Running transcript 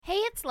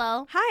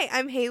Hello. Hi,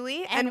 I'm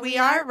Haley, and we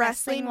are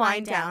Wrestling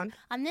Wind Down.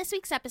 On this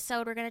week's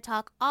episode, we're going to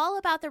talk all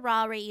about the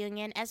Raw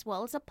reunion as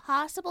well as a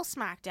possible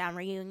SmackDown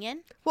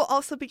reunion. We'll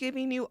also be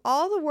giving you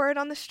all the word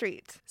on the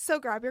street, so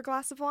grab your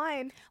glass of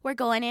wine. We're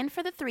going in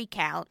for the 3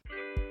 count.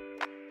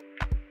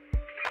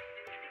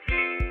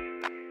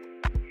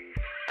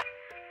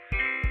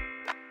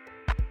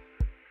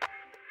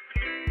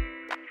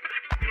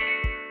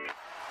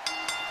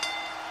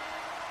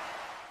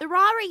 The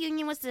Raw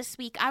reunion was this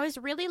week. I was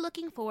really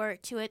looking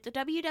forward to it. The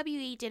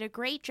WWE did a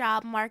great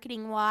job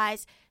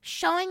marketing-wise,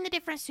 showing the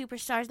different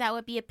superstars that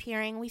would be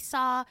appearing. We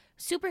saw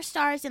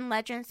superstars and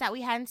legends that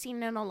we hadn't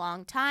seen in a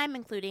long time,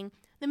 including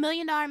the $1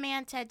 Million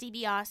Man, Ted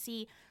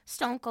DiBiase,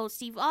 Stone Cold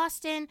Steve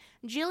Austin,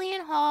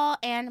 Jillian Hall,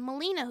 and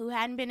Melina, who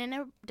hadn't been in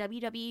a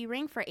WWE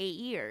ring for 8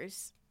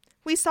 years.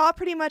 We saw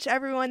pretty much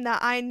everyone that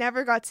I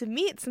never got to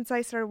meet since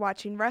I started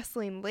watching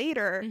wrestling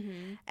later,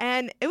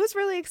 and it was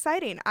really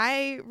exciting.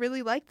 I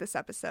really liked this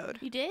episode.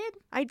 You did?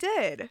 I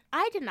did.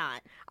 I did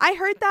not. I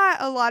heard that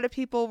a lot of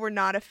people were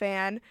not a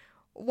fan.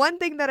 One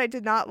thing that I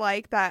did not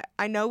like that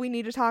I know we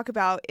need to talk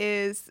about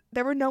is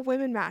there were no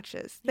women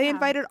matches. They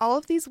invited all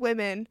of these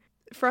women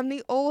from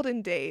the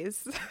olden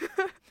days,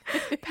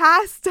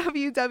 past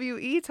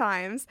WWE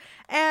times,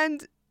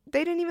 and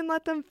they didn't even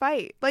let them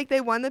fight. Like,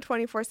 they won the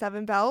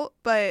 24/7 belt,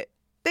 but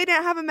they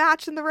didn't have a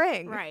match in the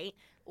ring. Right.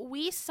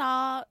 We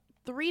saw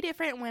 3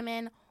 different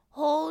women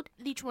hold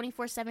the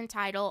 24/7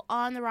 title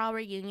on the Raw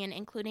reunion,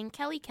 including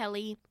Kelly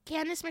Kelly,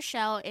 Candice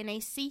Michelle in a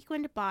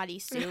sequined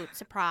bodysuit,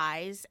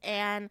 surprise,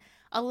 and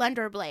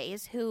Alundra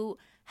Blaze, who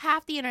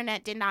half the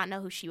internet did not know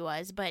who she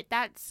was, but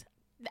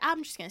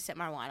I'm just going to sip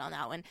my wine on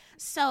that one.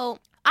 So,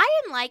 I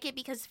didn't like it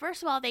because,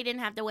 first of all, they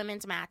didn't have the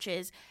women's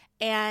matches,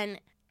 and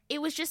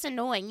it was just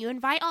annoying. You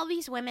invite all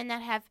these women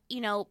that have,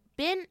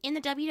 been in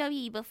the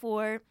WWE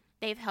before.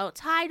 They've held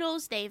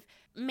titles. They've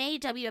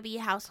made WWE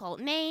household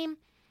name.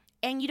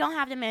 And you don't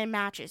have them in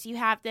matches. You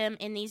have them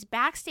in these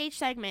backstage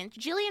segments.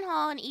 Jillian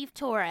Hall and Eve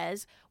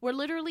Torres were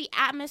literally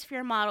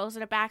atmosphere models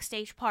at a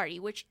backstage party,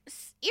 which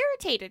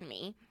irritated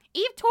me.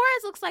 Eve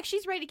Torres looks like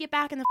she's ready to get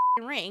back in the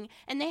ring,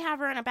 and they have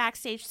her in a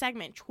backstage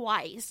segment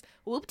twice.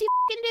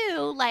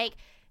 Whoop-de-do. Like,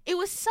 it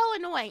was so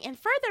annoying. And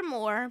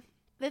furthermore,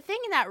 the thing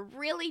that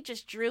really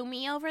just drew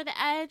me over the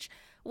edge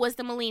was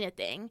the Melina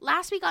thing.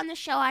 Last week on the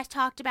show, I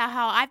talked about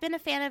how I've been a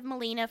fan of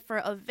Melina for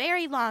a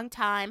very long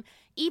time.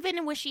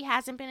 Even when she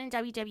hasn't been in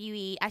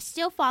WWE, I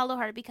still follow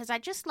her because I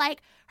just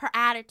like her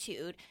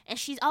attitude, and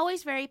she's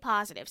always very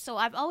positive. So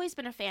I've always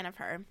been a fan of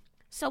her.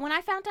 So when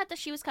I found out that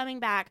she was coming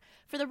back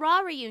for the Raw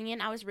reunion,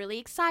 I was really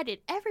excited.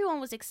 Everyone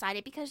was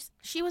excited because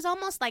she was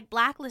almost like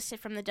blacklisted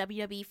from the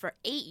WWE for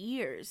 8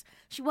 years.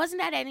 She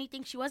wasn't at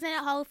anything. She wasn't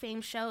at Hall of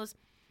Fame shows.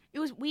 It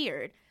was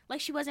weird. Like,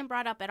 she wasn't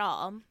brought up at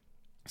all.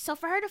 So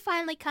for her to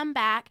finally come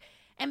back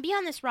and be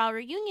on this Raw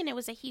reunion, it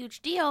was a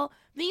huge deal.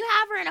 Then you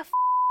have her in a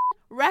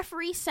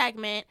referee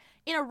segment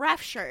in a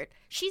ref shirt.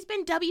 She's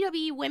been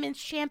WWE Women's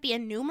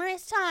Champion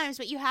numerous times,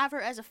 but you have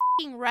her as a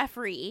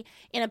referee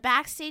in a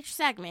backstage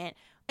segment,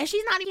 and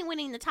she's not even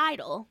winning the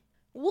title.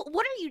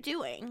 What are you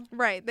doing?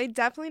 Right. They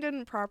definitely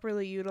didn't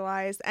properly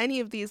utilize any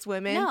of these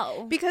women.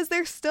 No. Because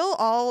they're still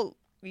all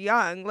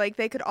young. Like,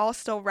 they could all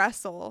still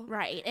wrestle.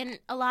 Right. And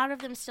a lot of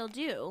them still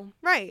do.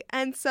 Right.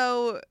 And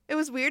so it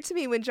was weird to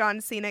me when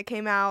John Cena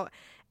came out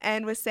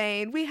and was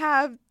saying, we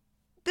have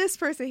this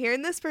person here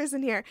and this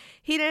person here.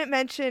 He didn't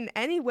mention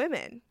any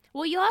women.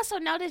 Well, you also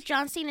noticed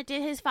John Cena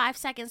did his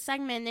 5-second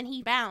segment and then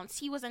he bounced.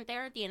 He wasn't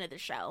there at the end of the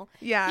show.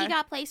 Yeah. He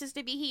got places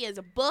to be. He is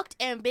booked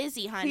and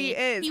busy, honey. He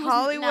is.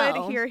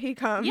 Hollywood, here he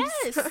comes.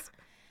 Yes.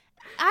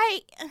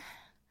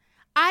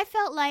 I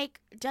felt like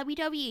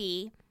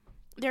WWE,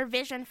 their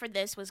vision for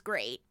this was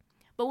great.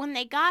 But when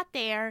they got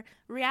there,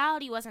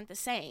 reality wasn't the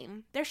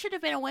same. There should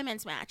have been a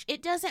women's match.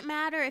 It doesn't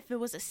matter if it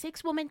was a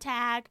 6-woman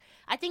tag.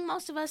 I think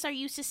most of us are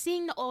used to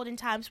seeing the olden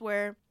times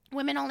where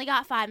women only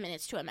got 5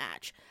 minutes to a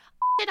match.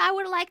 I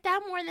would have liked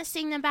that more than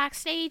seeing them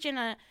backstage in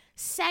a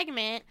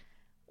segment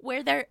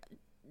where they're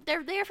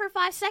there for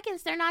 5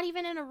 seconds. They're not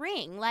even in a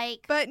ring.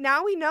 But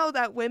now we know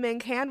that women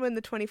can win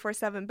the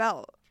 24/7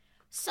 belt.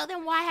 So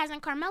then why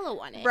hasn't Carmella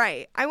won it?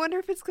 Right. I wonder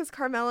if it's because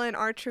Carmella and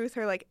R-Truth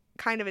are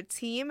kind of a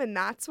team, and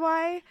that's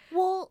why.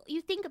 Well,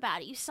 you think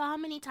about it. You saw how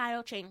many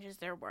title changes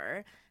there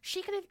were.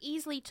 She could have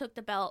easily took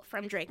the belt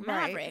from Drake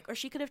Maverick, or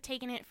she could have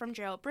taken it from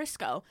Gerald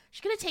Briscoe.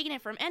 She could have taken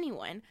it from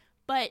anyone,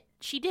 but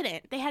she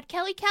didn't. They had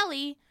Kelly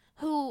Kelly,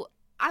 who,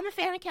 I'm a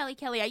fan of Kelly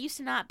Kelly. I used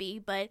to not be,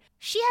 but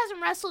she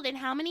hasn't wrestled in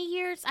how many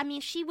years? I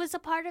mean, she was a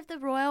part of the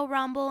Royal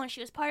Rumble, and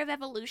she was part of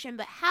Evolution,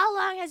 but how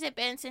long has it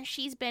been since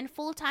she's been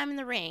full-time in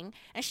the ring?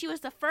 And she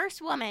was the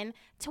first woman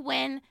to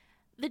win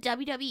the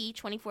WWE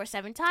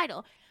 24/7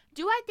 title.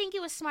 Do I think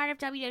it was smart of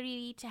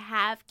WWE to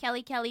have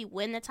Kelly Kelly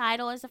win the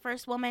title as the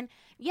first woman?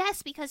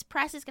 Yes, because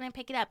press is going to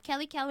pick it up.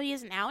 Kelly Kelly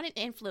is now an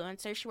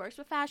influencer. She works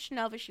with Fashion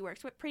Nova. She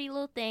works with Pretty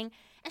Little Thing.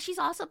 And she's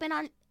also been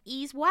on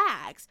E's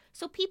Wags.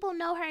 So people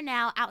know her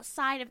now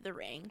outside of the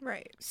ring.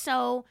 Right.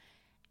 So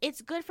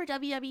it's good for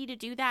WWE to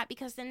do that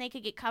because then they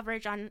could get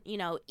coverage on,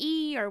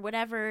 E or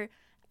whatever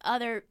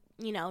other,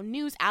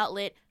 news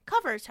outlet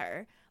covers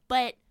her.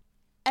 But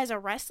as a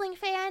wrestling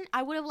fan,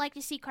 I would have liked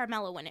to see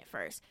Carmella win it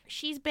first.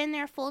 She's been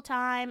there full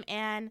time,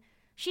 and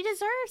she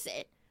deserves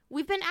it.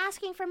 We've been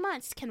asking for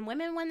months, can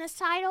women win this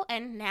title?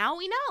 And now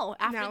we know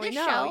after this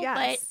show. Yes.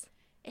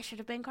 But it should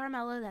have been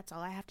Carmella. That's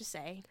all I have to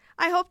say.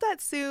 I hope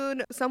that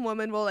soon some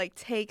woman will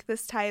take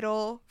this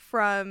title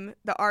from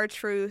the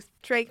R-Truth,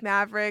 Drake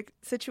Maverick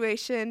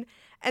situation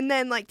and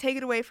then take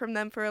it away from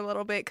them for a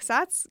little bit because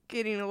that's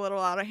getting a little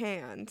out of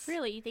hand.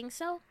 Really? You think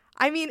so?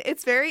 I mean,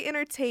 it's very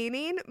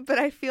entertaining, but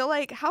I feel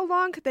like how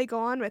long could they go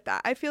on with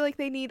that? I feel like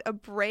they need a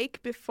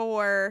break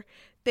before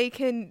they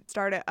can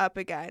start it up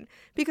again.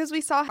 Because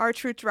we saw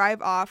R-Truth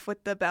drive off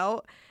with the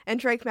belt, and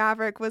Drake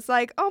Maverick was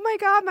like, oh my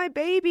God, my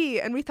baby.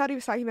 And we thought he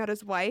was talking about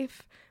his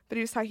wife, but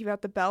he was talking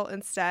about the belt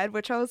instead,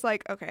 which I was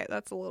like, okay,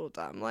 that's a little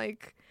dumb.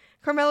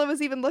 Carmella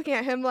was even looking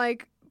at him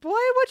like, boy,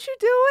 what you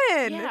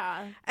doing?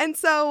 Yeah. And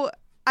so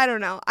I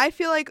don't know. I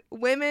feel like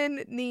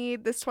women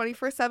need this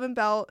 24/7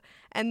 belt,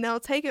 and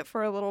they'll take it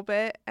for a little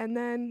bit, and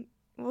then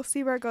we'll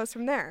see where it goes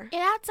from there. It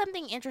adds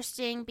something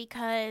interesting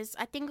because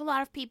I think a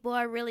lot of people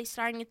are really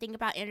starting to think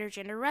about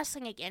intergender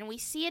wrestling again. We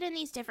see it in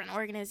these different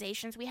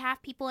organizations. We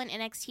have people in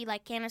NXT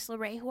like Candice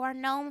LeRae who are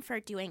known for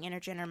doing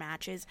intergender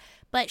matches,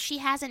 but she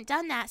hasn't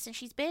done that since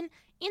she's been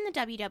in the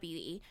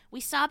WWE. We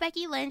saw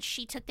Becky Lynch.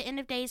 She took the end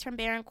of days from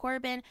Baron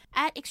Corbin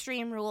at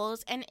Extreme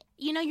Rules. And,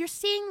 you're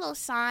seeing those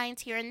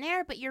signs here and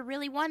there, but you're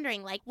really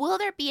wondering, will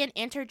there be an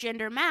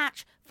intergender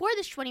match for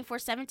this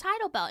 24/7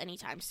 title belt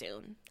anytime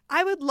soon?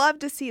 I would love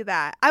to see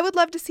that. I would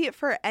love to see it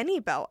for any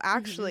belt,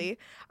 actually.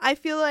 Mm-hmm. I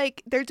feel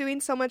like they're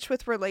doing so much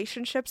with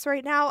relationships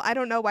right now. I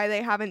don't know why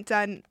they haven't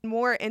done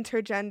more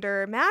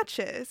intergender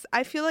matches.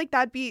 I feel like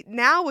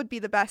now would be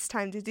the best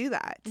time to do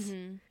that.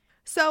 Mm-hmm.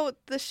 So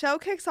the show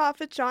kicks off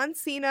with John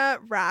Cena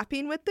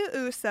rapping with the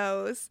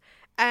Usos,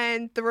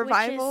 and the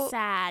Revival. Which is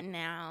sad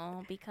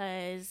now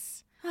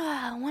because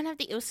one of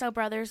the Uso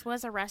brothers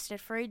was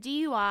arrested for a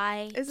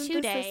DUI. Isn't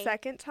today. This the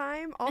second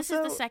time? Also,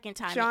 this is the second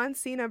time. John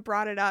Cena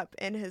brought it up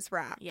in his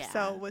rap. Yeah.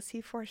 So was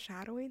he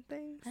foreshadowing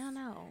things? I don't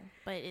know,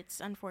 but it's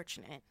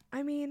unfortunate.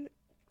 I mean,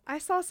 I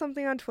saw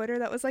something on Twitter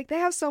that was like, they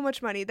have so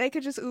much money. They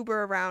could just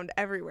Uber around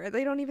everywhere.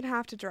 They don't even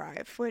have to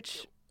drive,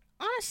 which...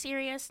 On a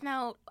serious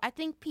note, I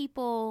think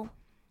people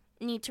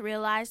need to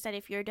realize that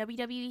if you're a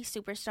WWE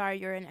superstar,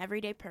 you're an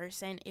everyday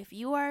person. If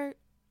you are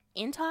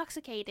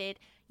intoxicated,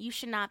 you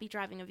should not be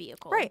driving a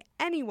vehicle. Right.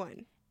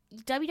 Anyone.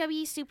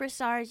 WWE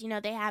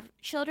superstars, they have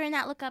children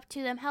that look up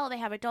to them. Hell, they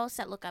have adults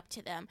that look up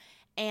to them.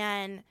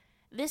 And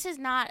this is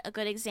not a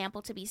good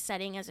example to be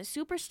setting as a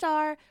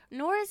superstar,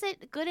 nor is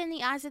it good in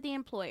the eyes of the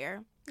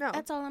employer. No.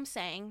 That's all I'm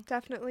saying.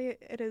 Definitely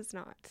it is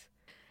not.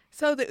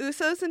 So the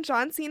Usos and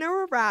John Cena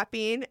were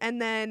rapping, and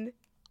then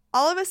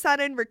all of a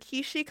sudden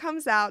Rikishi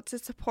comes out to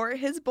support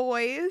his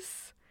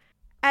boys.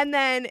 And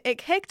then it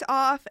kicked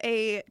off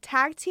a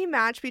tag team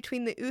match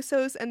between the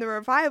Usos and the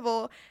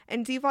Revival,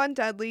 and Devon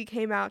Dudley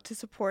came out to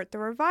support the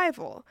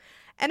Revival.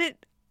 And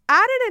it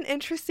added an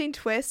interesting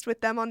twist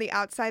with them on the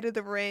outside of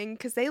the ring,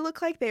 because they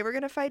looked like they were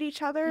going to fight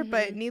each other,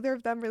 but neither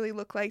of them really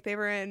looked like they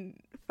were in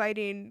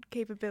fighting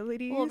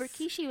capabilities. Well,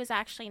 Rikishi was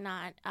actually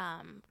not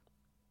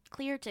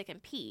cleared to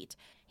compete.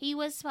 He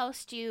was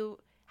supposed to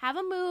have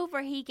a move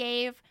where he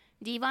gave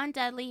Devon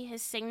Dudley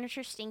his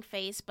signature stink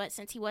face, but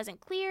since he wasn't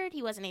cleared,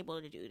 he wasn't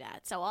able to do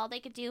that. So all they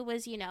could do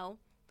was,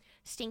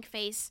 stink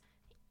face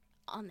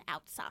on the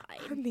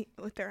outside.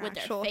 With their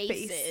actual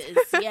faces.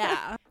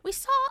 Yeah. We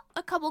saw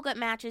a couple good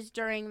matches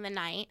during the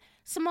night.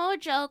 Samoa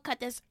Joe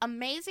cut this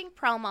amazing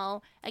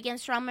promo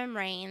against Roman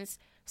Reigns.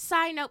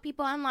 Side note,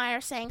 people online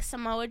are saying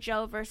Samoa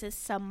Joe versus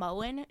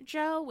Samoan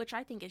Joe, which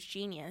I think is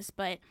genius,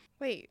 but...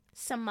 Wait.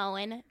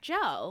 Samoan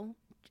Joe.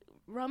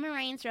 Roman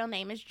Reigns' real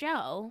name is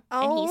Joe,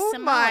 and he's Samoan. Oh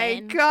my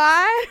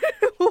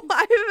God.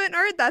 I haven't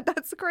heard that.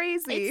 That's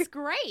crazy. It's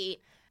great.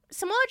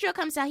 Samoa Joe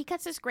comes out, he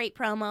cuts this great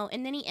promo,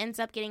 and then he ends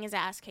up getting his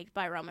ass kicked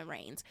by Roman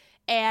Reigns.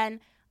 And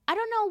I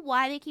don't know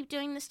why they keep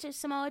doing this to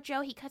Samoa Joe.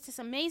 He cuts this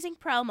amazing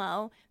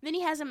promo, then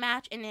he has a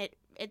match, and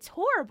it's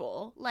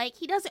horrible.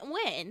 He doesn't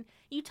win.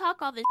 You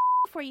talk all this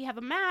before you have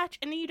a match,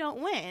 and then you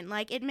don't win.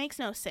 It makes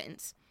no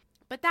sense.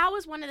 But that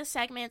was one of the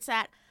segments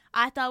that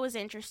I thought was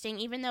interesting,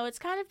 even though it's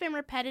kind of been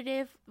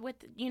repetitive with,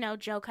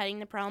 Joe cutting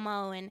the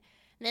promo and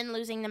then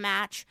losing the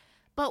match.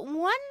 But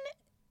one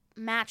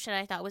match that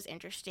I thought was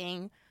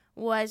interesting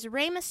was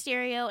Rey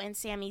Mysterio and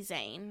Sami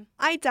Zayn.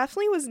 I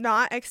definitely was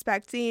not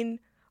expecting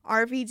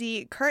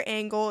RVD, Kurt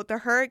Angle, the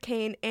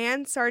Hurricane,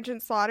 and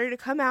Sergeant Slaughter to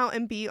come out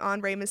and be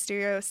on Rey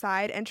Mysterio's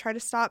side and try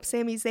to stop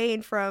Sami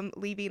Zayn from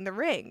leaving the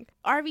ring.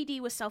 RVD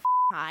was so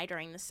high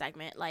during the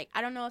segment.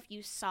 I don't know if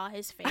you saw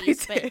his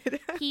face, but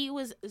he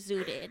was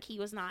zooted. He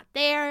was not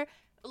there.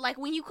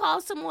 When you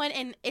call someone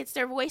and it's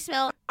their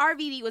voicemail,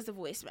 RVD was the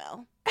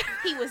voicemail.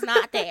 He was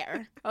not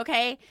there,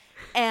 okay?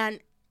 And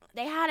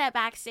they had a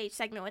backstage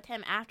segment with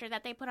him after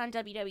that they put on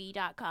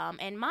WWE.com.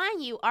 And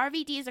mind you,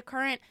 RVD is a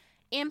current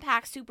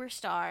Impact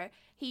superstar.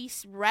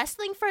 He's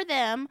wrestling for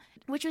them,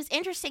 which was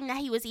interesting that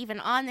he was even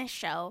on this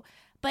show.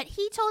 But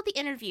he told the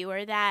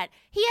interviewer that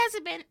he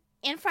hasn't been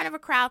in front of a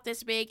crowd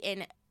this big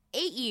in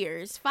 8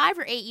 years, 5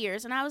 or 8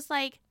 years. And I was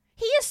like,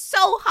 he is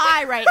so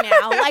high right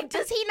now. Like,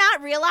 does he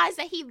not realize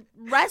that he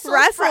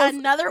wrestles for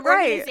another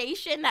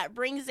organization that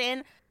brings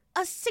in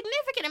a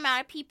significant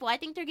amount of people? I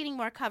think they're getting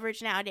more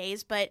coverage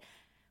nowadays, but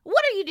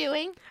what are you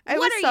doing? It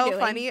was so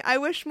funny. I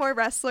wish more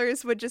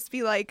wrestlers would just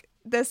be like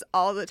this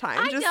all the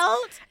time.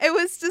 It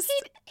was just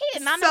he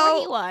did not know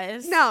where he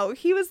was. No,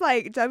 he was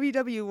like,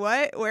 WW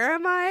what? Where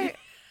am I?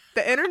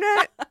 The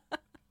internet?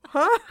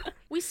 Huh?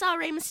 We saw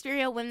Rey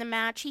Mysterio win the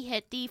match. He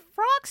hit the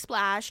frog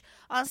splash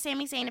on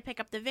Sami Zayn to pick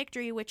up the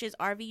victory, which is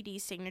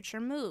RVD's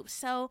signature move.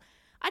 So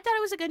I thought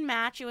it was a good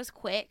match. It was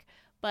quick,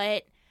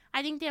 but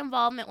I think the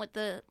involvement with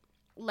the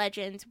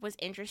legends was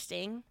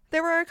interesting.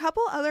 There were a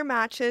couple other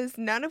matches,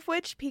 none of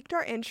which piqued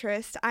our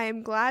interest. I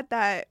am glad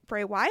that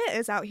Bray Wyatt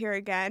is out here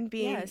again,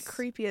 being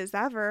creepy as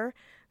ever,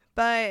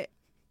 but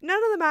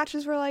none of the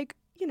matches were like,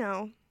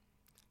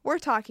 we're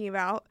talking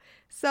about.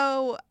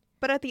 So,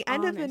 but at the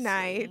end of the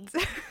night,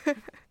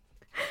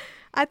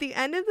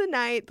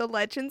 the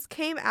legends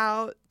came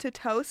out to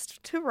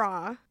toast to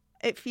Raw.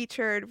 It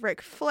featured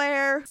Ric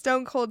Flair.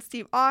 Stone Cold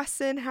Steve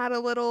Austin had a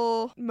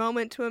little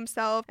moment to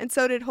himself, and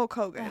so did Hulk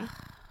Hogan.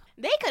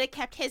 They could have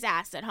kept his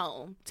ass at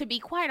home, to be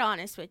quite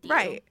honest with you.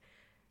 Right.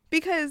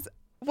 Because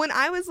when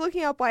I was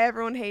looking up why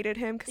everyone hated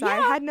him, because I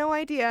had no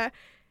idea,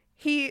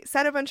 he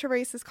said a bunch of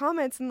racist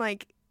comments in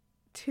like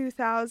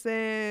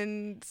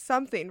 2000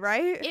 something,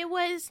 right? It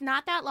was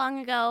not that long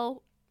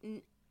ago.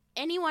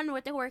 Anyone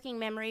with a working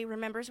memory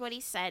remembers what he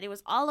said. It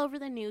was all over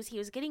the news. He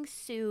was getting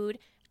sued,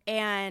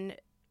 and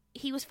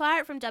he was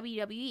fired from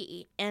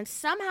WWE. And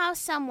somehow,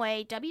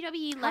 someway,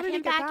 WWE let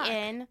him back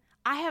in.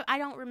 I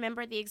don't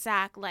remember the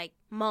exact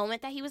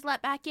moment that he was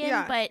let back in,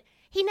 but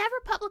he never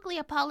publicly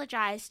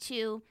apologized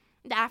to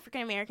the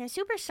African American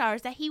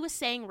superstars that he was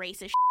saying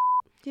racist shit.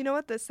 Do you know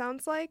what this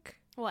sounds like?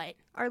 What?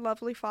 Our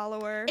lovely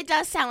follower. It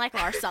does sound like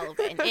Lars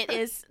Sullivan. It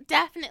is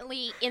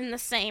definitely in the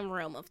same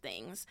room of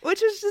things.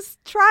 Which is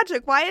just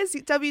tragic. Why is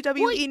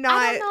WWE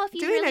not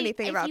doing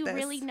anything about this? If you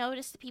really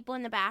noticed the people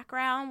in the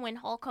background when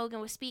Hulk Hogan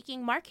was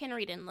speaking, Mark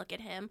Henry didn't look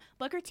at him.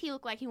 Booker T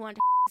looked like he wanted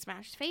to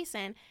smash his face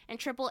in, and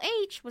Triple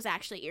H was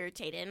actually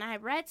irritated. And I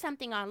read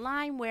something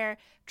online where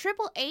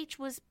Triple H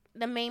was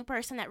the main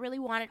person that really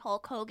wanted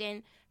Hulk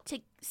Hogan to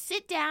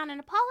sit down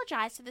and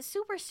apologize to the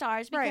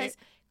superstars, because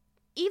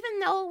even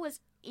though it was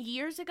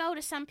years ago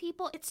to some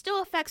people, it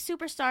still affects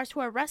superstars who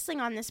are wrestling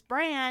on this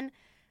brand,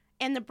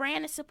 and the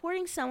brand is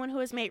supporting someone who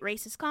has made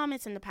racist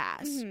comments in the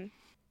past. Mm-hmm.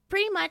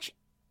 Pretty much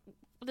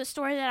the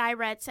story that I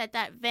read said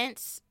that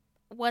Vince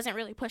wasn't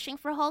really pushing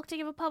for Hulk to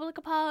give a public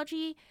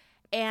apology,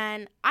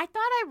 and I thought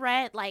I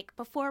read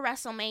before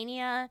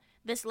WrestleMania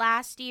this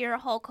last year,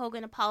 Hulk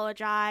Hogan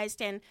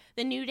apologized and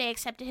the New Day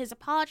accepted his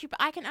apology,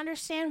 but I can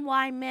understand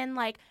why men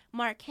like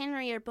Mark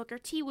Henry or Booker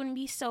T wouldn't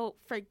be so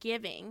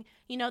forgiving.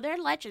 They're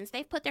legends.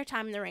 They've put their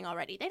time in the ring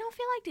already. They don't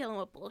feel like dealing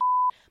with bullshit.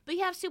 But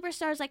you have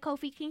superstars like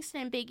Kofi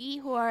Kingston and Big E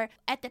who are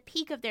at the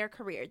peak of their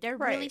career. They're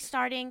really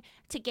starting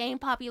to gain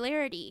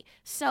popularity.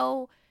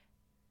 So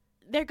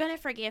they're going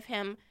to forgive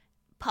him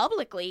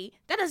publicly.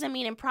 That doesn't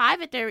mean in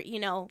private they're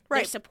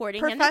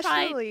supporting him.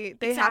 Professionally,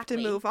 they have to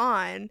move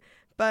on.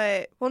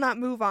 But, not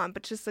move on,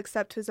 but just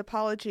accept his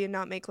apology and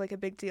not make a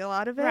big deal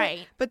out of it.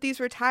 Right. But these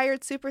retired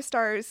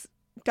superstars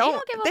they don't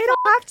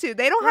have to.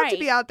 They don't have to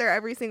be out there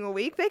every single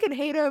week. They can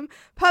hate him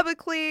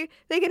publicly.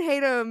 They can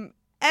hate him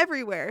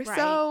everywhere. Right.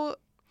 So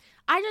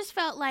I just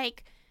felt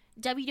like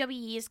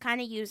WWE is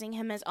kind of using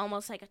him as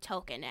almost like a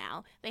token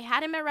now. They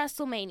had him at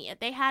WrestleMania.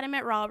 They had him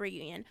at Raw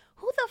Reunion.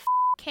 Who the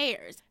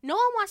cares? No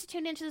one wants to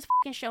tune into this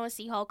show and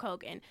see Hulk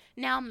Hogan.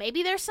 Now,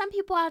 maybe there's some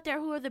people out there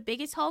who are the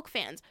biggest Hulk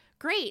fans.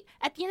 Great.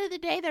 At the end of the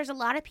day, there's a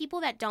lot of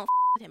people that don't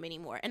with him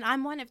anymore, and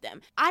I'm one of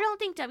them. I don't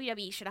think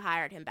WWE should have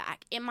hired him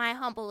back, in my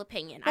humble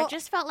opinion. I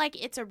just felt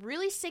like it's a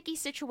really sicky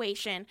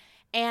situation,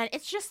 and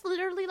it's just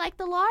literally like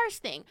the Lars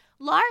thing.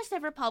 Lars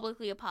never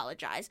publicly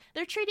apologized.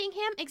 They're treating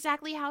him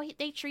exactly how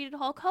they treated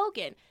Hulk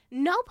Hogan.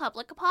 No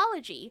public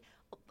apology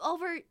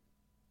over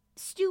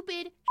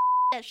stupid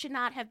that should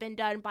not have been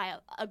done by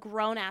a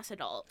grown-ass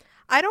adult.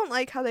 I don't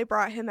like how they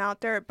brought him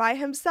out there by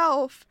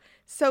himself,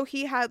 so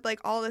he had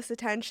all this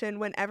attention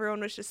when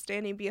everyone was just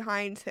standing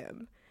behind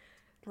him.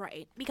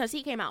 Right, because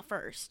he came out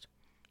first.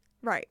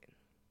 Right.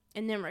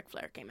 And then Ric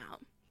Flair came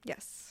out.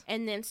 Yes.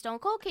 And then Stone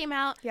Cold came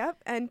out.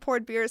 Yep, and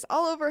poured beers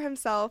all over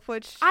himself,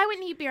 which... I would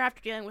need beer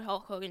after dealing with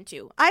Hulk Hogan,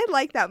 too. I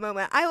like that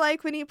moment. I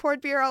like when he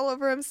poured beer all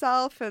over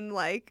himself and,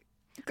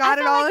 got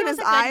it all in his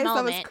eyes.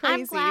 That was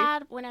crazy. I'm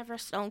glad whenever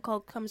Stone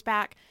Cold comes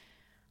back.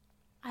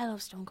 I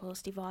love Stone Cold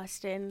Steve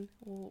Austin.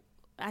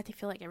 I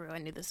feel like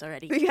everyone knew this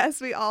already.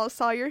 Yes, we all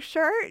saw your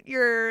shirt,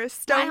 your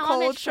Stone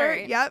Cold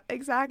shirt. Yep,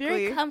 exactly.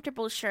 Very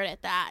comfortable shirt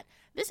at that.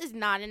 This is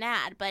not an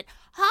ad, but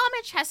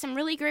Homage has some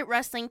really great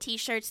wrestling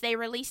t-shirts. They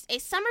released a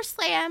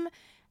SummerSlam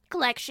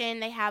collection.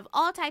 They have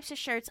all types of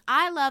shirts.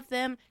 I love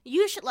them.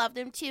 You should love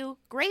them too.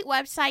 Great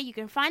website. You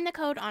can find the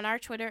code on our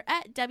Twitter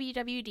at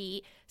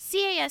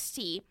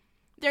WWDCAST.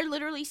 They're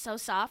literally so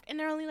soft, and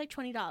they're only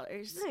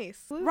 $20.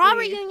 Nice. Raw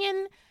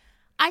Reunion,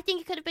 I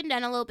think it could have been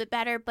done a little bit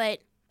better,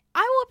 but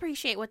I will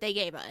appreciate what they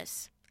gave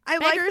us.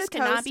 Beggars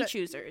cannot be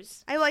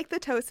choosers. I like the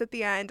toast at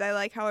the end. I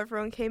like how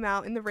everyone came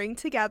out in the ring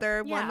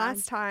together one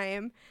last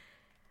time.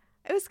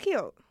 It was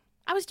cute.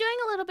 I was doing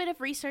a little bit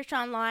of research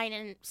online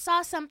and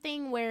saw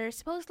something where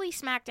supposedly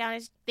SmackDown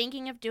is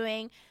thinking of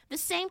doing the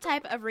same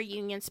type of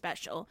reunion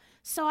special.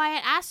 So I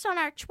had asked on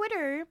our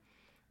Twitter,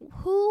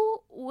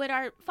 who would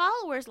our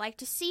followers like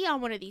to see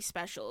on one of these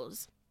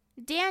specials?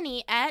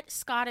 Danny at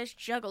Scottish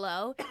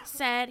Juggalo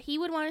said he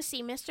would want to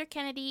see Mr.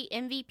 Kennedy,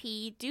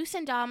 MVP, Deuce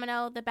and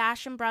Domino, the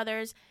Basham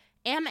Brothers,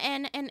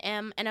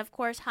 MNM, and of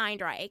course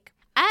Heinrich.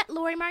 At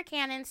Lori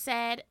Markkanen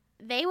said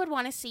they would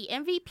want to see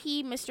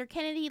MVP, Mr.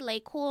 Kennedy,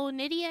 Lay Cool,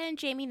 Nydia and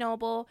Jamie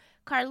Noble,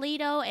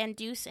 Carlito, and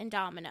Deuce and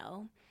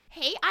Domino.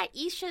 Hey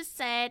Aisha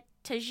said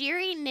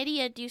Tajiri,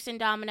 Nydia, Deuce and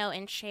Domino,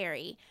 and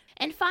Sherry.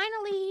 And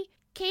finally,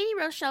 Katie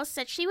Rochelle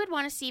said she would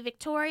want to see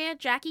Victoria,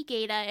 Jackie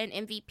Gata, and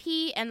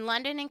MVP, and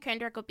London and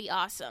Kendrick would be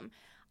awesome.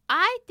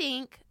 I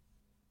think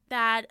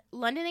that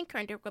London and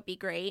Kendrick would be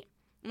great.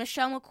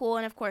 Michelle McCool,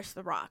 and of course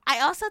The Rock.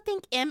 I also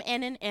think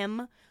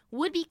MNM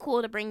would be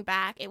cool to bring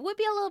back. It would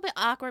be a little bit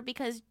awkward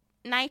because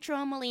Nitro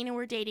and Melina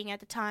were dating at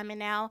the time, and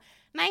now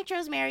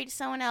Nitro's married to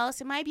someone else.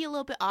 It might be a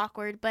little bit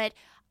awkward, but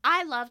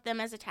I love them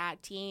as a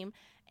tag team.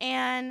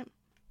 And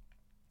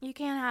you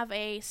can't have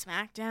a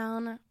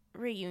SmackDown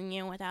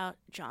reunion without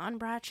John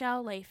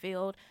Bradshaw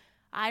Layfield.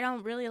 I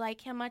don't really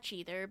like him much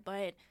either,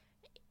 but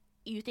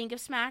you think of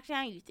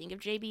SmackDown, you think of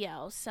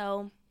JBL.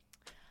 So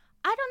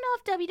I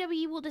don't know if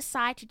WWE will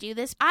decide to do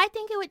this. I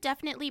think it would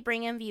definitely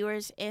bring in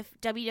viewers if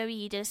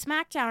WWE did a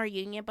SmackDown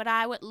reunion, but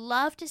I would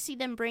love to see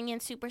them bring in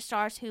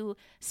superstars who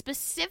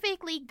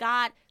specifically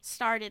got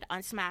started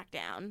on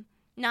SmackDown.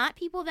 Not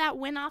people that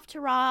went off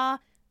to Raw,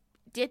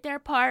 did their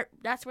part,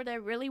 that's where they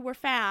really were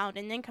found,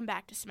 and then come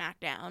back to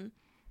SmackDown.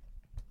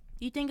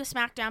 You think of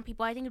SmackDown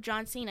people, I think of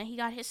John Cena. He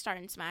got his start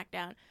in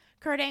SmackDown.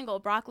 Kurt Angle,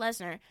 Brock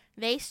Lesnar,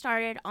 they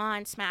started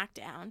on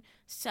SmackDown.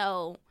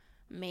 So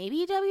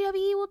maybe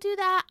WWE will do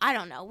that. I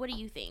don't know. What do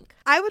you think?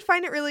 I would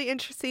find it really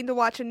interesting to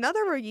watch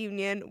another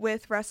reunion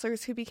with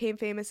wrestlers who became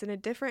famous in a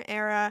different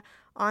era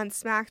on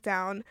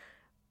SmackDown.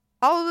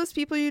 All of those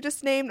people you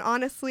just named,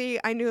 honestly,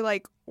 I knew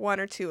like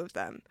one or two of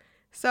them.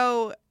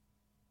 So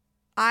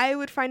I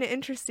would find it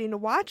interesting to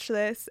watch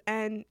this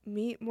and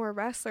meet more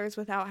wrestlers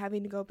without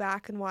having to go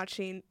back and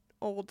watching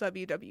old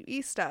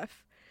WWE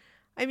stuff.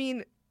 I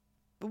mean,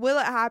 will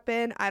it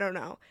happen? I don't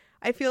know.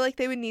 I feel like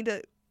they would need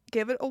to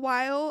give it a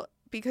while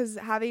because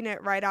having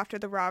it right after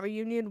the Raw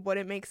reunion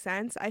wouldn't make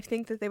sense. I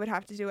think that they would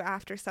have to do it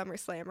after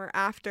SummerSlam or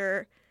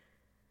after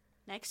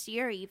next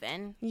year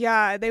even.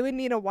 Yeah, they would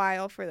need a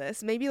while for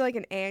this. Maybe like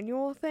an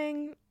annual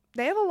thing.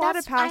 They have a lot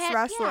of past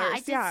wrestlers.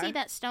 Yeah, I did see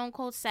that Stone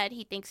Cold said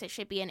he thinks it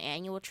should be an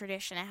annual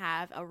tradition to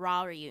have a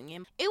Raw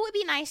reunion. It would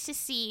be nice to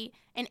see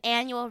an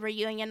annual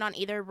reunion on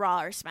either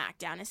Raw or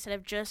SmackDown instead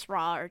of just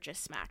Raw or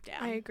just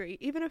SmackDown. I agree.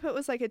 Even if it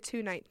was like a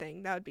 2-night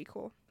thing, that would be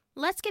cool.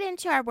 Let's get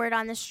into our word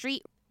on the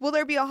street. Will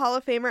there be a Hall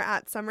of Famer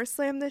at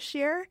SummerSlam this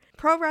year?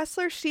 Pro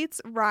Wrestler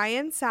Sheet's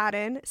Ryan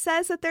Satin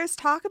says that there's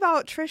talk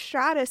about Trish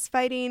Stratus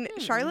fighting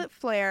Charlotte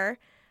Flair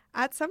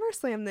at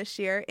SummerSlam this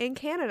year in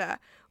Canada,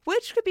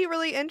 which could be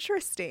really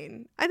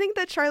interesting. I think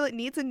that Charlotte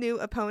needs a new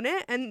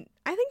opponent, and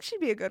I think she'd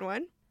be a good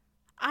one.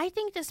 I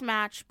think this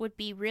match would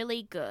be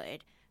really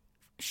good.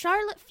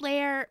 Charlotte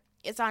Flair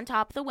is on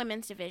top of the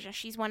women's division.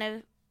 She's one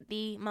of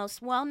the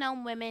most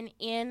well-known women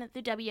in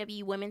the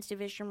WWE women's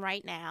division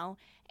right now.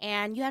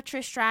 And you have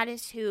Trish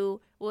Stratus, who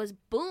was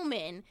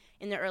booming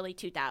in the early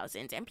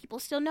 2000s, and people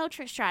still know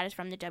Trish Stratus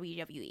from the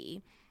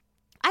WWE.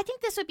 I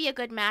think this would be a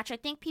good match. I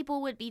think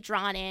people would be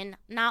drawn in,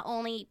 not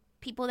only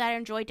people that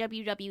enjoy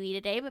WWE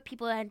today, but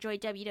people that enjoy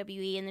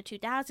WWE in the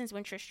 2000s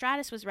when Trish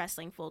Stratus was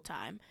wrestling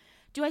full-time.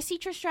 Do I see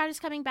Trish Stratus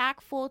coming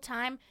back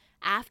full-time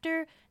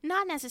after?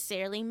 Not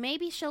necessarily.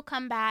 Maybe she'll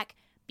come back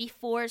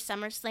before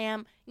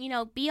SummerSlam,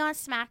 be on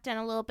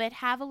SmackDown a little bit,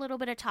 have a little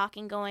bit of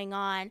talking going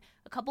on,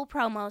 a couple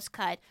promos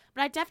cut,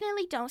 but I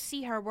definitely don't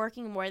see her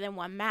working more than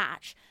one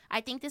match. I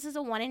think this is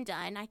a one and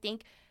done. I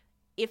think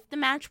if the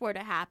match were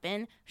to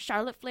happen,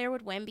 Charlotte Flair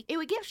would win. It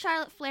would give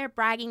Charlotte Flair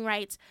bragging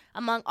rights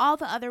among all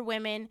the other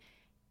women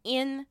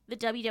in the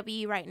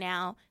WWE right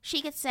now.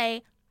 She could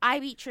say, I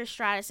beat Trish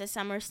Stratus at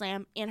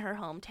SummerSlam in her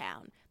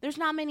hometown. There's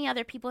not many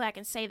other people that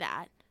can say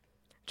that.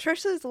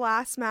 Trish's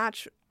last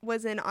match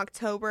was in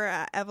October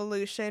at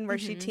Evolution, where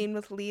she teamed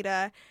with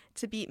Lita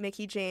to beat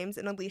Mickie James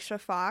and Alicia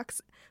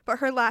Fox. But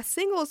her last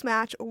singles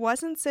match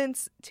wasn't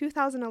since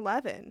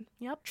 2011.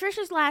 Yep.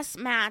 Trish's last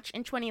match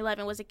in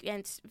 2011 was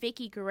against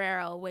Vicky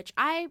Guerrero, which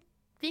I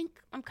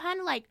think I'm kind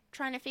of like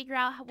trying to figure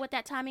out what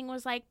that timing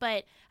was like.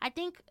 But I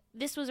think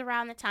this was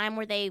around the time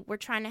where they were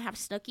trying to have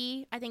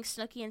Snooki. I think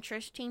Snooki and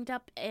Trish teamed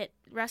up at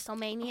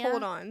WrestleMania.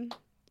 Hold on.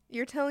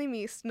 You're telling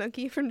me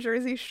Snooki from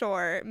Jersey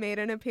Shore made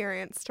an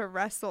appearance to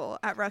wrestle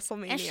at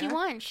WrestleMania? And she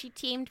won. She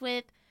teamed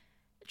with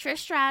Trish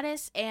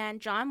Stratus and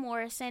John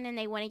Morrison, and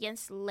they went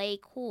against Lay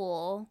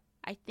Cool,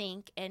 I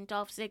think, and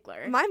Dolph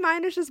Ziggler. My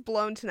mind is just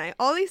blown tonight.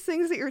 All these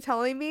things that you're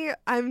telling me,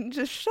 I'm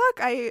just shook.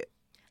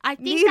 I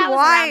think need that was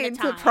wine around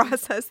the time. to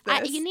process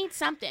this. You need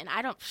something.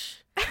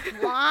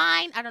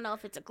 Wine. I don't know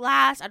if it's a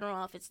glass. I don't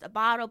know if it's the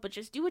bottle, but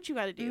just do what you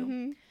got to do.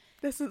 Mm-hmm.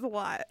 This is a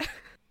lot.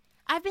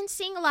 I've been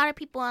seeing a lot of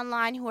people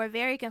online who are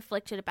very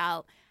conflicted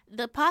about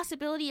the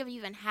possibility of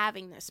even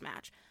having this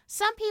match.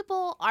 Some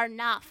people are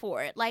not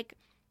for it. Like,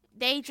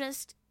 they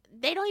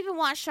don't even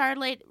want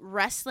Charlotte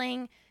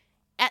wrestling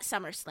at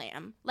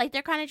SummerSlam. Like,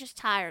 they're kind of just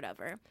tired of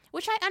her,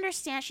 which I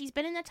understand. She's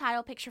been in the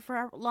title picture for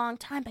a long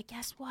time, but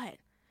guess what?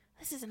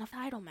 This isn't a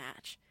title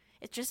match.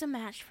 It's just a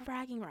match for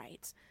bragging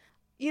rights.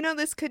 You know,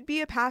 this could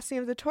be a passing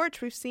of the torch.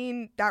 We've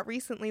seen that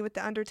recently with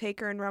The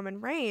Undertaker and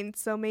Roman Reigns,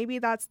 so maybe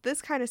that's this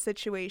kind of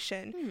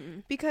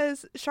situation.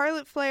 Because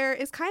Charlotte Flair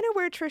is kind of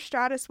where Trish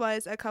Stratus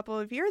was a couple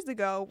of years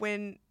ago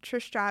when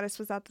Trish Stratus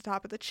was at the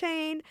top of the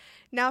chain.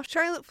 Now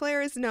Charlotte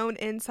Flair is known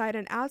inside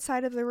and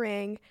outside of the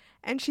ring,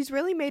 and she's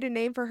really made a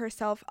name for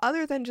herself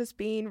other than just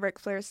being Ric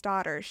Flair's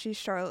daughter. She's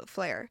Charlotte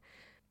Flair.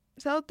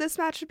 So this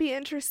match would be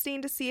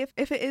interesting to see if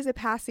it is a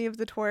passing of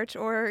the torch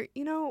or,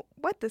 you know,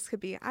 what this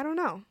could be. I don't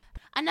know.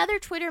 Another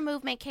Twitter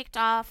movement kicked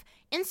off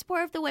in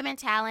support of the women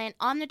talent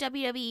on the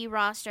WWE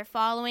roster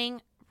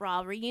following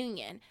Raw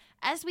Reunion.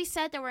 As we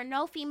said, there were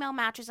no female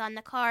matches on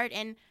the card,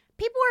 and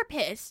people were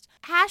pissed.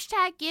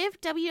 Hashtag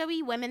give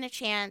WWE women a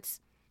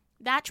chance.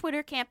 That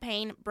Twitter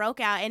campaign broke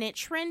out, and it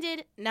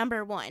trended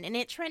 #1, and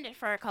it trended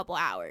for a couple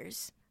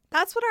hours.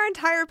 That's what our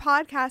entire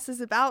podcast is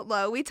about,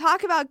 Lo. We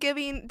talk about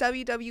giving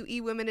WWE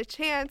women a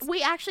chance.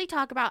 We actually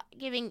talk about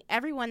giving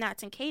everyone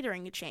that's in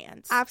catering a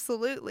chance.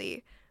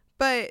 Absolutely.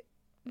 But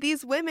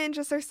these women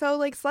just are so,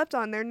 like, slept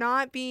on. They're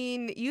not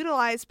being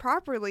utilized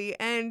properly.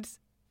 And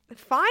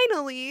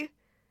finally,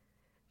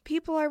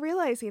 people are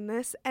realizing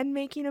this and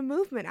making a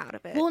movement out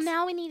of it. Well,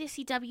 now we need to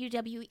see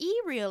WWE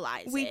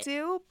realize it. We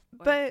do,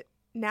 but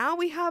now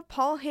we have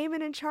Paul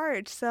Heyman in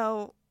charge,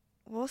 so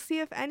we'll see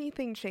if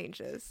anything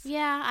changes.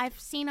 Yeah, I've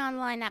seen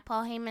online that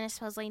Paul Heyman is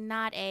supposedly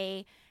not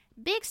a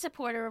big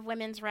supporter of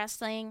women's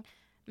wrestling.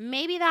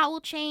 Maybe that will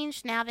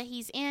change now that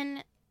he's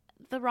in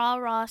the Raw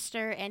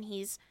roster and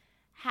he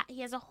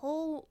has a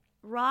whole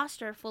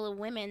roster full of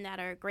women that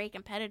are great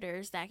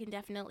competitors that can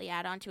definitely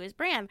add on to his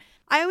brand.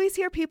 I always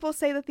hear people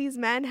say that these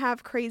men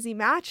have crazy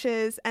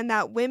matches and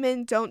that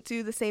women don't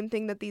do the same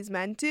thing that these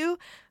men do.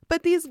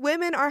 But these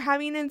women are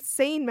having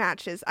insane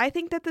matches. I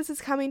think that this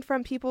is coming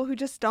from people who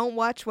just don't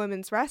watch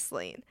women's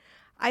wrestling.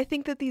 I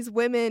think that these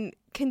women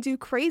can do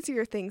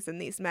crazier things than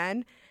these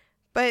men,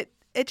 but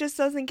it just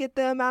doesn't get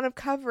the amount of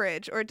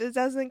coverage or it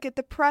doesn't get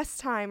the press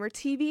time or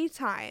TV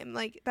time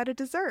like that it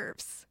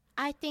deserves.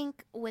 I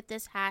think with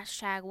this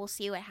hashtag, we'll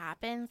see what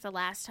happens. The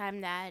last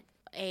time that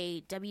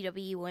a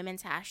WWE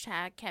women's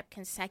hashtag kept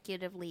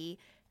consecutively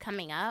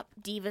coming up,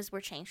 divas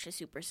were changed to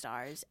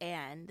superstars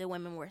and the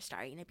women were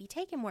starting to be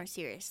taken more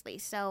seriously.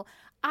 So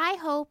I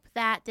hope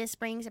that this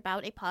brings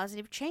about a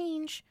positive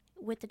change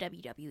with the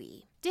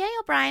WWE.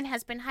 Daniel Bryan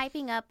has been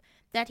hyping up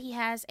that he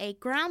has a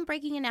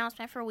groundbreaking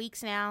announcement for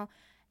weeks now,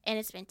 and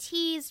it's been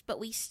teased, but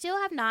we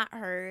still have not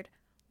heard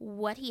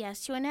what he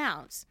has to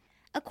announce.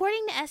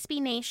 According to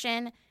SB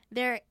Nation,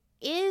 there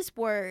is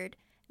word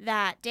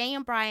that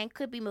Daniel Bryan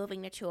could be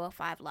moving to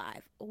 205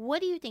 Live.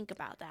 What do you think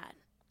about that?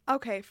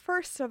 Okay,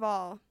 first of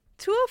all,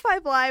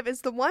 205 Live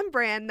is the one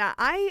brand that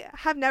I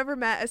have never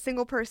met a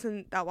single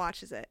person that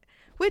watches it,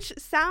 which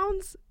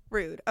sounds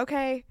rude,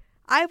 okay?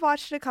 I've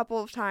watched it a couple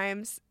of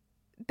times.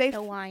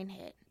 The wine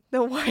hit.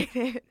 The wine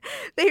hit.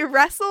 They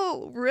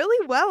wrestle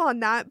really well on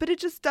that, but it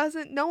just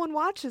doesn't, no one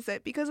watches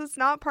it because it's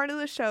not part of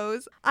the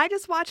shows. I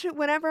just watch it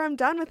whenever I'm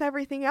done with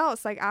everything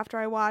else, like after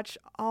I watch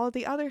all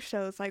the other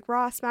shows like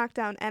Raw,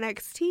 SmackDown,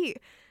 NXT.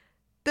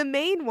 The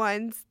main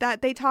ones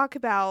that they talk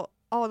about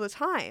all the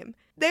time.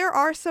 There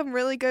are some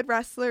really good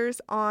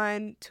wrestlers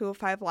on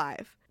 205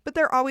 Live, but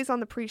they're always on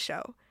the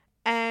pre-show.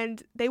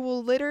 And they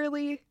will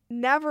literally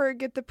never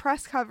get the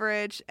press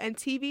coverage and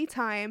TV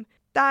time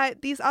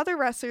that these other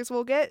wrestlers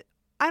will get.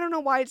 I don't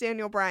know why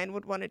Daniel Bryan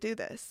would want to do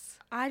this.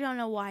 I don't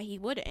know why he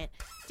wouldn't.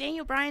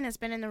 Daniel Bryan has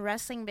been in the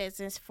wrestling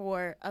business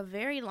for a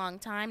very long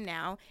time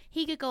now.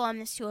 He could go on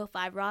this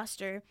 205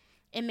 roster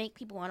and make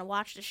people want to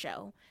watch the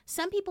show.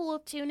 Some people will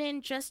tune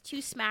in just to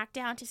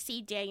SmackDown to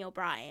see Daniel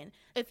Bryan.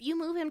 If you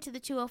move him to the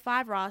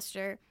 205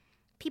 roster,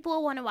 people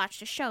will want to watch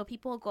the show.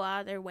 People will go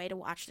out of their way to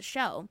watch the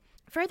show.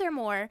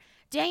 Furthermore,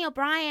 Daniel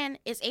Bryan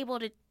is able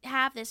to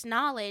have this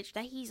knowledge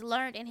that he's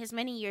learned in his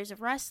many years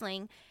of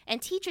wrestling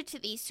and teach it to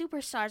these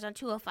superstars on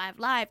 205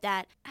 Live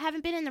that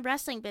haven't been in the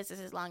wrestling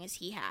business as long as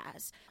he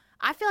has.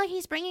 I feel like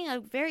he's bringing a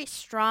very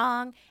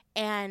strong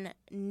and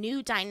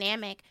new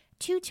dynamic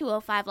to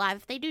 205 Live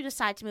if they do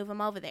decide to move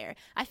him over there.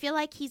 I feel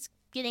like he's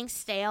getting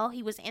stale.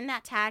 He was in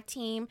that tag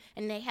team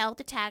and they held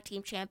the tag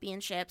team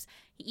championships.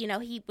 You know,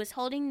 he was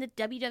holding the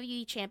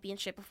WWE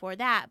championship before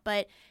that,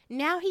 but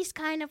now he's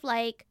kind of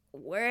like,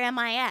 where am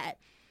I at?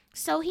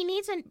 So he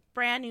needs a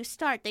brand new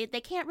start. They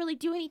can't really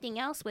do anything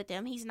else with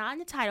him. He's not in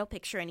the title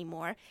picture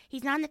anymore.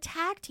 He's not in the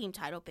tag team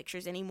title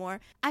pictures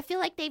anymore. I feel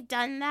like they've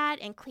done that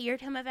and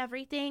cleared him of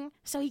everything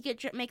so he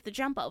could make the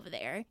jump over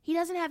there. He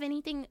doesn't have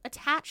anything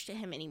attached to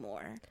him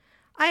anymore.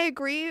 I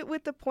agree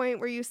with the point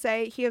where you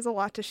say he has a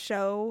lot to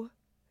show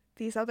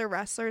these other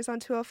wrestlers on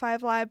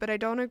 205 Live, but I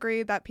don't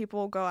agree that people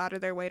will go out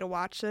of their way to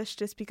watch this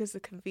just because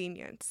of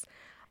convenience.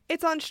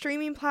 It's on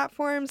streaming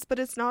platforms, but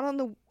it's not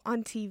on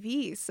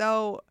TV,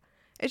 so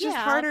it's just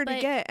harder to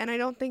get, and I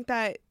don't think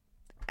that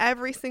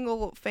every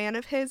single fan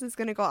of his is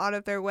going to go out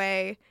of their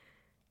way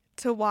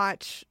to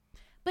watch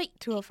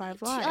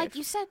 205 Live. Like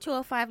you said,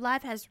 205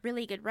 Live has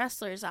really good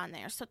wrestlers on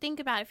there, so think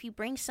about if you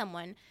bring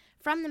someone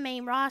from the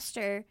main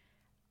roster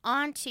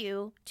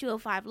onto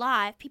 205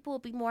 Live, people will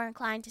be more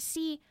inclined to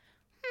see,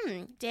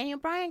 Daniel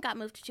Bryan got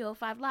moved to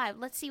 205 Live.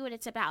 Let's see what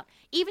it's about.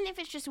 Even if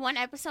it's just one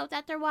episode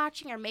that they're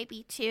watching, or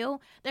maybe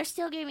two, they're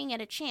still giving it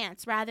a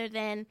chance rather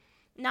than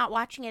not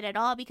watching it at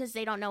all because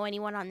they don't know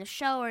anyone on the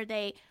show, or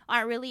they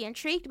aren't really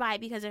intrigued by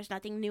it because there's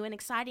nothing new and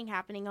exciting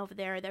happening over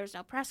there, or there's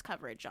no press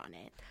coverage on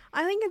it.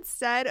 I think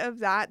instead of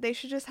that, they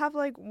should just have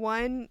like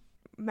one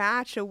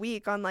match a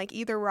week on like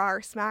either Raw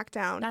or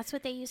SmackDown. That's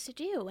what they used to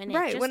do, and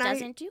it just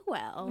doesn't do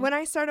well. When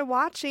I started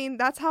watching,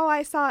 that's how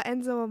I saw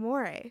Enzo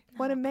Amore.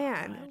 What a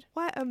man. God.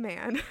 What a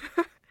man.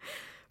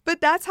 But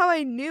that's how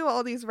I knew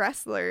all these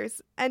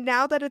wrestlers. And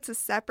now that it's a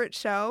separate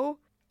show,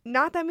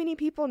 not that many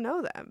people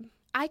know them.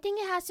 I think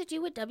it has to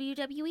do with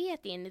WWE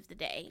at the end of the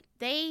day.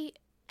 They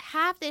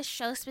have this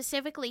show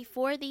specifically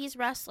for these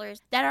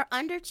wrestlers that are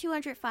under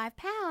 205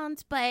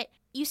 pounds, but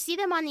you see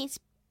them on these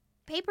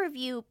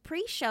pay-per-view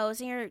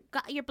pre-shows and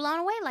you're blown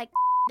away. Like,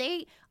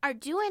 they are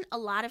doing a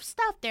lot of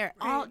stuff. They're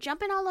all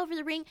jumping all over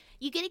the ring.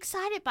 You get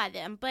excited by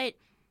them, but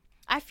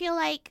I feel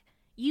like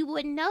you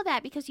wouldn't know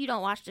that because you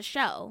don't watch the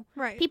show.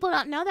 Right. People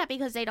don't know that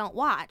because they don't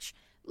watch.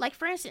 Like,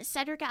 for instance,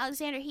 Cedric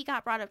Alexander, he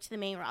got brought up to the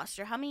main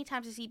roster. How many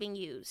times has he been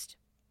used?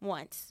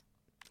 Once.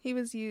 He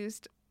was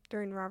used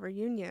during Raw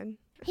Reunion.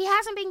 He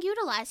hasn't been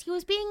utilized. He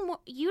was being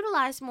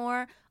utilized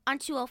more on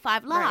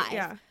 205 Live. Right,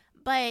 yeah.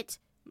 But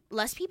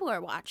less people are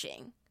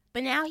watching.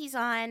 But now he's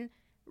on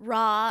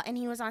Raw, and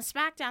he was on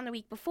SmackDown the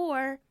week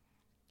before,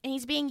 and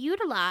he's being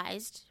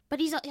utilized,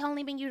 but he's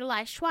only been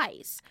utilized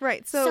twice.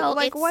 Right. So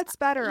like, what's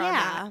better on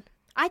that?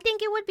 I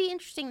think it would be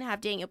interesting to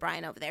have Daniel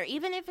Bryan over there,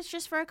 even if it's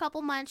just for a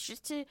couple months,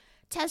 just to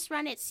test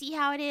run it, see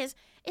how it is.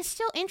 It's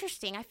still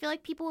interesting. I feel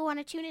like people will want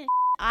to tune in.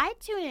 I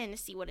tune in to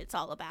see what it's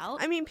all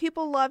about. I mean,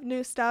 people love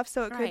new stuff,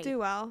 so it could do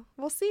well.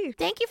 We'll see.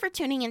 Thank you for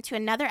tuning in to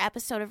another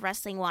episode of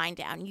Wrestling Wind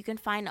Down. You can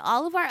find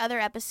all of our other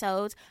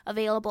episodes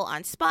available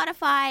on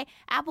Spotify,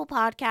 Apple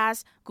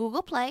Podcasts,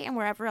 Google Play, and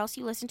wherever else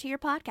you listen to your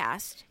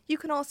podcast. You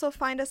can also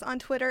find us on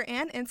Twitter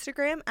and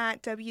Instagram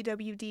at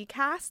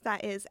WWDcast.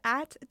 That is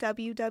at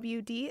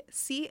WWDCAST.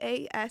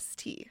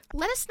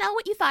 Let us know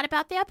what you thought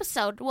about the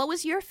episode. What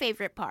was your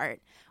favorite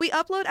part? We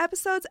upload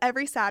episodes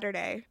every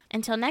Saturday.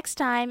 Until next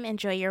time,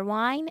 enjoy your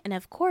wine and,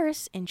 of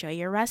course, enjoy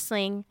your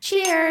wrestling.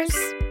 Cheers!